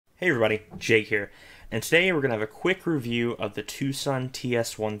Hey everybody, Jake here, and today we're going to have a quick review of the Twosun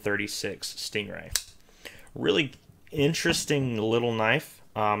TS136 Stingray. Really interesting little knife,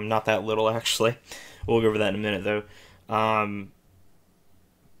 not that little actually, we'll go over that in a minute though,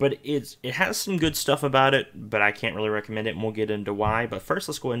 but it has some good stuff about it, but I can't really recommend it and we'll get into why. But first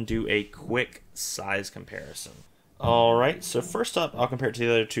let's go ahead and do a quick size comparison. Alright, so first up I'll compare it to the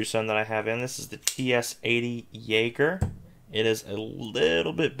other Twosun that I have in. This is the TS80 Jaeger. It is a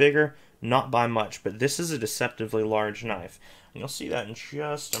little bit bigger, not by much, but this is a deceptively large knife. And you'll see that in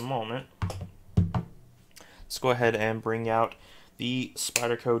just a moment. Let's go ahead and bring out the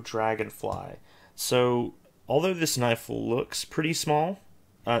Spyderco Dragonfly. So, although this knife looks pretty small,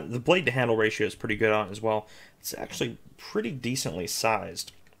 the blade to handle ratio is pretty good on it as well. It's actually pretty decently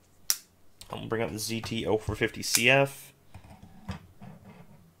sized. I'm going to bring out the ZT-0450CF.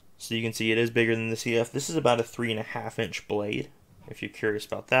 So you can see it is bigger than the CF. This is about a 3.5-inch blade, if you're curious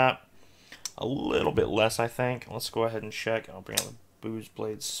about that. A little bit less, I think. Let's go ahead and check. I'll bring out the Booz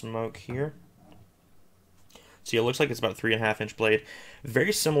Blade Smoke here. See, it looks like it's about a 3.5-inch blade.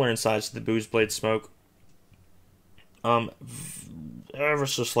 Very similar in size to the Booz Blade Smoke. Ever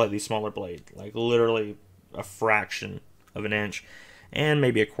so slightly smaller blade. Like literally a fraction of an inch. And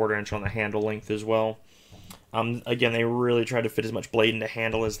maybe a 1/4 inch on the handle length as well. Again, they really tried to fit as much blade into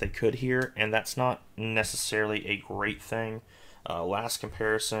handle as they could here, and that's not necessarily a great thing. Last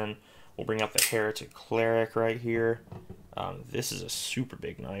comparison, we'll bring out the Heretic Cleric right here. This is a super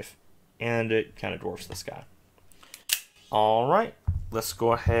big knife, and it kind of dwarfs this guy. Alright, let's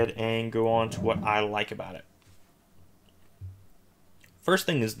go ahead and go on to what I like about it. First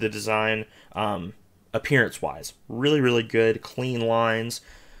thing is the design, appearance-wise. Really, really good, clean lines,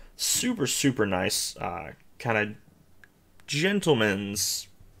 super nice, kind of gentleman's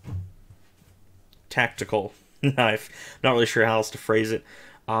tactical knife. Not really sure how else to phrase it.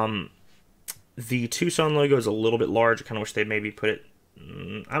 The Twosun logo is a little bit large. I kind of wish they'd maybe put it,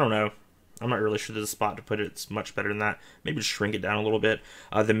 I don't know. I'm not really sure there's a spot to put it. It's much better than that. Maybe just shrink it down a little bit.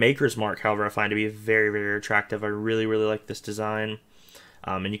 The maker's mark, however, I find to be very attractive. I really like this design.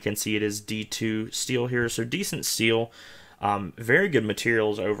 And you can see it is D2 steel here, so decent steel. Very good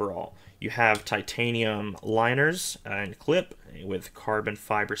materials overall. You have titanium liners and clip with carbon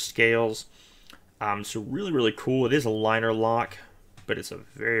fiber scales. So really cool. It is a liner lock, but it's a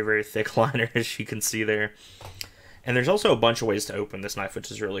very thick liner, as you can see there. And there's also a bunch of ways to open this knife, which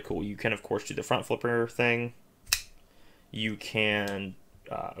is really cool. You can, of course, do the front flipper thing. You can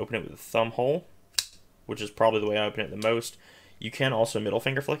open it with a thumb hole, which is probably the way I open it the most. You can also middle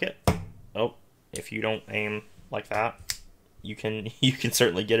finger flick it. Oh, if you don't aim like that. You can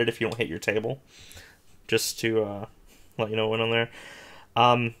certainly get it if you don't hit your table. Just to let you know what went on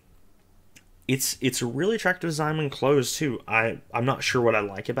there. It's a really attractive design when closed too. I'm not sure what I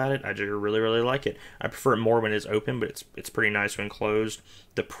like about it. I just really like it. I prefer it more when it's open, but it's pretty nice when closed.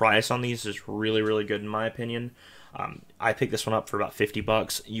 The price on these is really good in my opinion. I picked this one up for about 50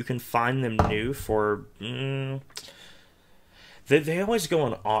 bucks. You can find them new for They always go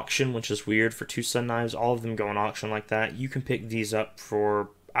on auction, which is weird for Twosun knives. All of them go on auction like that. You can pick these up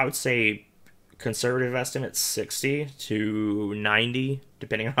for, I would say, conservative estimate, 60 to 90,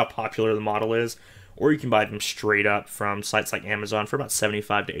 depending on how popular the model is. Or you can buy them straight up from sites like Amazon for about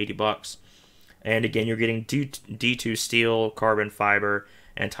 75 to 80 bucks. And again, you're getting D2 steel, carbon fiber,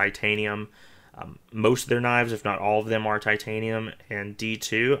 and titanium. Most of their knives, if not all of them, are titanium and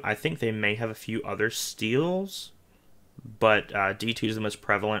D2. I think they may have a few other steels, but D2 is the most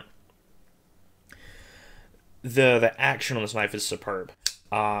prevalent. The action on this knife is superb.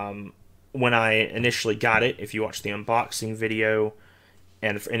 When I initially got it, if you watch the unboxing video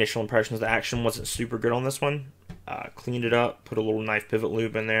and initial impressions, the action wasn't super good on this one. Cleaned it up, put a little knife pivot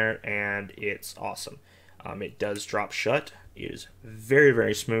loop in there, and it's awesome. It does drop shut. It is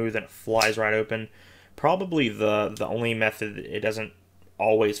very smooth, and it flies right open. Probably the only method it doesn't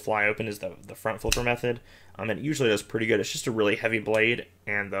always fly open is the front flipper method. And it usually does pretty good. It's just a really heavy blade,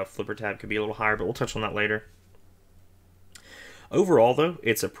 and the flipper tab could be a little higher, but we'll touch on that later. Overall, though,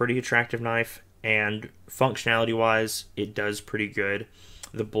 it's a pretty attractive knife, and functionality-wise, it does pretty good.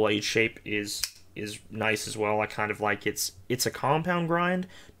 The blade shape is nice as well. I kind of like it's a compound grind,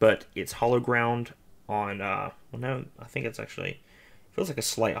 but it's hollow ground on, well, no, I think it's actually, feels like a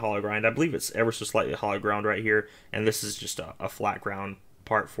slight hollow grind. I believe it's ever so slightly hollow ground right here, and this is just a flat ground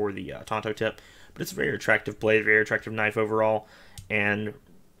part for the Tonto tip. But it's a very attractive blade, very attractive knife overall, and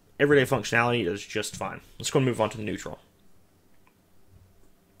everyday functionality is just fine. Let's go and move on to the neutral.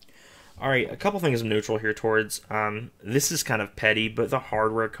 Alright, a couple things of neutral here towards. This is kind of petty, but the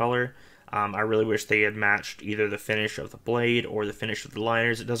hardware color I really wish they had matched either the finish of the blade or the finish of the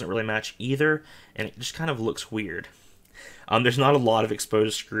liners. It doesn't really match either, and it just kind of looks weird. There's not a lot of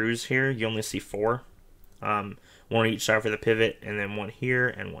exposed screws here. You only see 4. One on each side for the pivot, and then one here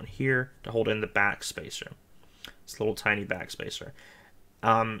and one here to hold in the back spacer. This little tiny back spacer.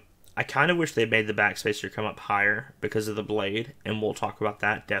 I kind of wish they made the back spacer come up higher because of the blade, and we'll talk about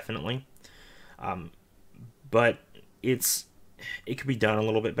that definitely. But it could be done a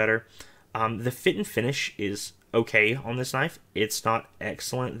little bit better. The fit and finish is okay on this knife. It's not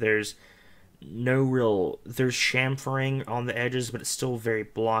excellent. There's chamfering on the edges, but it's still a very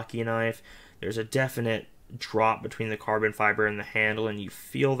blocky knife. There's a definite drop between the carbon fiber and the handle, and you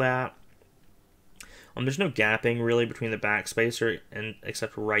feel that. There's no gapping really between the back spacer and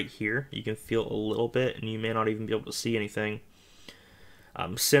except right here. You can feel a little bit, and you may not even be able to see anything.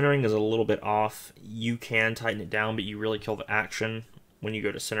 Centering is a little bit off. You can tighten it down, but you really kill the action when you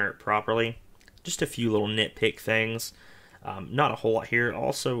go to center it properly. Just a few little nitpick things. Not a whole lot here.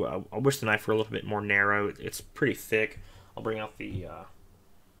 Also, I wish the knife were a little bit more narrow. It's pretty thick. I'll bring out the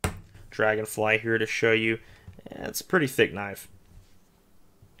Dragonfly here to show you. Yeah, it's a pretty thick knife.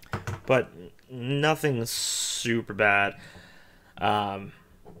 But nothing super bad. But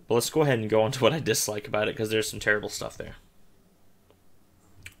let's go ahead and go on to what I dislike about it, because there's some terrible stuff there.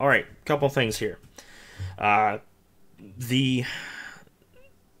 Alright, couple things here.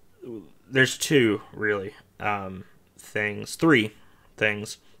 There's 2, really, three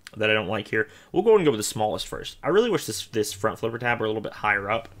things that I don't like here. We'll go and go with the smallest first. I really wish this front flipper tab were a little bit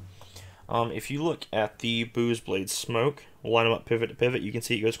higher up. If you look at the Booze Blade Smoke, we'll line them up pivot to pivot, you can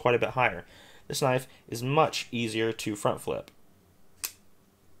see it goes quite a bit higher. This knife is much easier to front flip.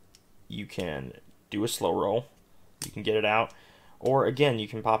 You can do a slow roll, you can get it out, or again, you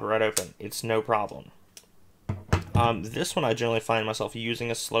can pop it right open. It's no problem. This one I generally find myself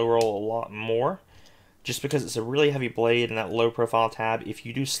using a slow roll a lot more, just because it's a really heavy blade and that low profile tab, if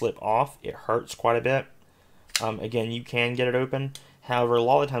you do slip off, it hurts quite a bit. Again, you can get it open. However, a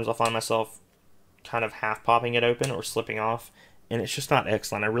lot of the times I'll find myself kind of half popping it open or slipping off, and it's just not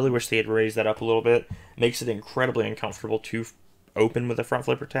excellent. I really wish they had raised that up a little bit. It makes it incredibly uncomfortable to open with a front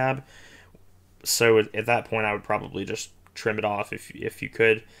flipper tab. So at that point, I would probably just trim it off if you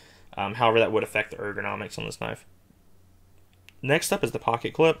could. However, that would affect the ergonomics on this knife. Next up is the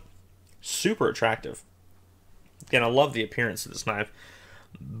pocket clip. Super attractive. Again, I love the appearance of this knife,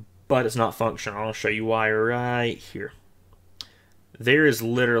 but it's not functional. I'll show you why right here. There is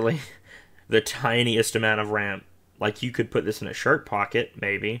literally the tiniest amount of ramp. Like, you could put this in a shirt pocket,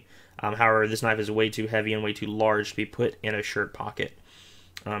 maybe. However, this knife is way too heavy and way too large to be put in a shirt pocket.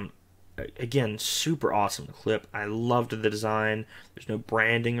 Again, super awesome clip. I loved the design. There's no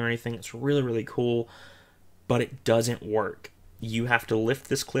branding or anything. It's really, really cool, but it doesn't work. You have to lift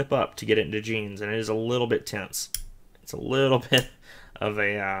this clip up to get it into jeans, and it is a little bit tense. It's a little bit of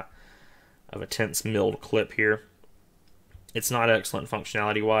a tense milled clip here. It's not excellent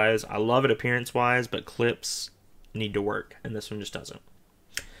functionality-wise. I love it appearance-wise, but clips need to work, and this one just doesn't.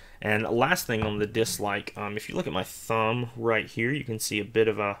 And last thing on the dislike, if you look at my thumb right here, you can see a bit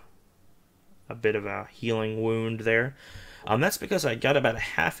of a healing wound there. That's because I got about a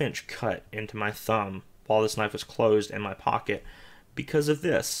 ½ inch cut into my thumb while this knife was closed in my pocket because of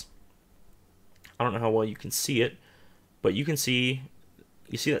this. I don't know how well you can see it, but you see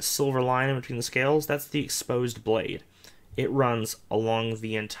that silver line in between the scales? That's the exposed blade. It runs along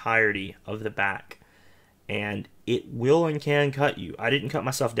the entirety of the back, and it will and can cut you. I didn't cut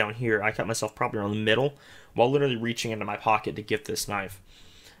myself down here. I cut myself probably around the middle while literally reaching into my pocket to get this knife.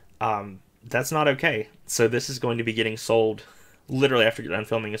 That's not okay. So this is going to be getting sold literally after you're done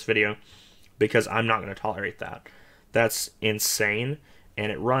filming this video, because I'm not going to tolerate that. That's insane,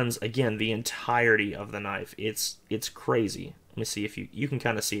 and it runs, again, the entirety of the knife. It's crazy. Let me see if you can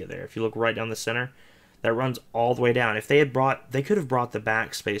kind of see it there. If you look right down the center, that runs all the way down. If they could have brought the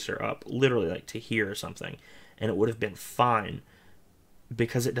back spacer up literally like to here or something, and it would have been fine,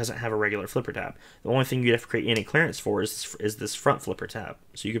 because it doesn't have a regular flipper tab. The only thing you'd have to create any clearance for is this front flipper tab.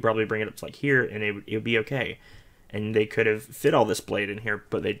 So you could probably bring it up to like here, and it would be okay. And they could have fit all this blade in here,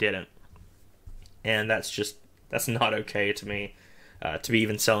 but they didn't. And that's not okay to me, to be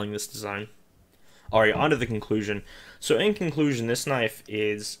even selling this design. Alright, on to the conclusion. So in conclusion, this knife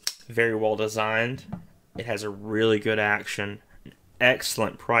is very well designed. It has a really good action, an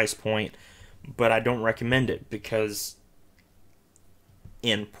excellent price point, but I don't recommend it because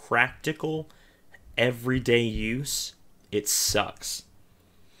in practical, everyday use, it sucks.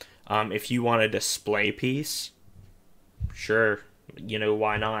 If you want a display piece, sure,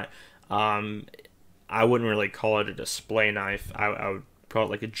 why not? I wouldn't really call it a display knife. I would call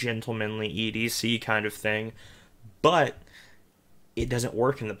it like a gentlemanly EDC kind of thing, but it doesn't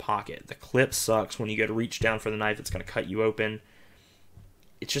work in the pocket. The clip sucks. When you go to reach down for the knife, it's going to cut you open.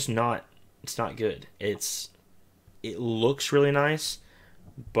 It's just not, it's not good. It looks really nice,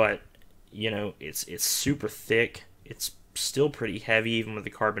 but you know, it's super thick. It's still pretty heavy, even with the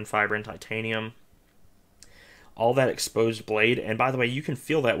carbon fiber and titanium. All that exposed blade, and by the way, you can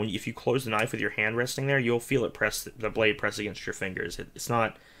feel that if you close the knife with your hand resting there, you'll feel it press, the blade press against your fingers. It's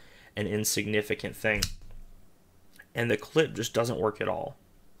not an insignificant thing. And the clip just doesn't work at all.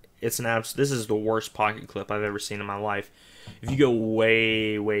 This is the worst pocket clip I've ever seen in my life. If you go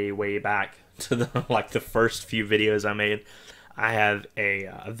way, way, way back to the first few videos I made, I have a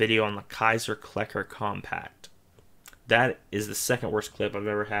video on the Kaiser Klecker Compact. That is the second worst clip I've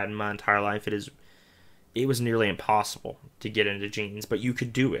ever had in my entire life. It was nearly impossible to get into jeans, but you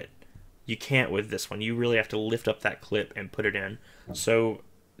could do it. You can't with this one. You really have to lift up that clip and put it in. So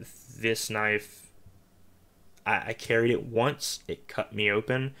this knife, I carried it once. It cut me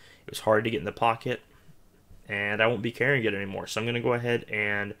open. It was hard to get in the pocket, and I won't be carrying it anymore. So I'm going to go ahead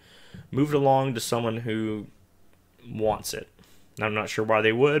and move it along to someone who wants it. I'm not sure why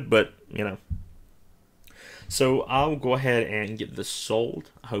they would, but, you know. So I'll go ahead and get this sold.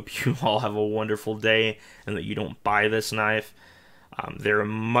 I hope you all have a wonderful day and that you don't buy this knife. There are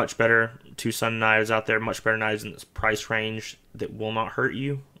much better Twosun knives out there, much better knives in this price range that will not hurt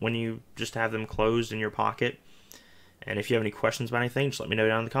you when you just have them closed in your pocket. And if you have any questions about anything, just let me know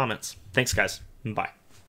down in the comments. Thanks, guys. Bye.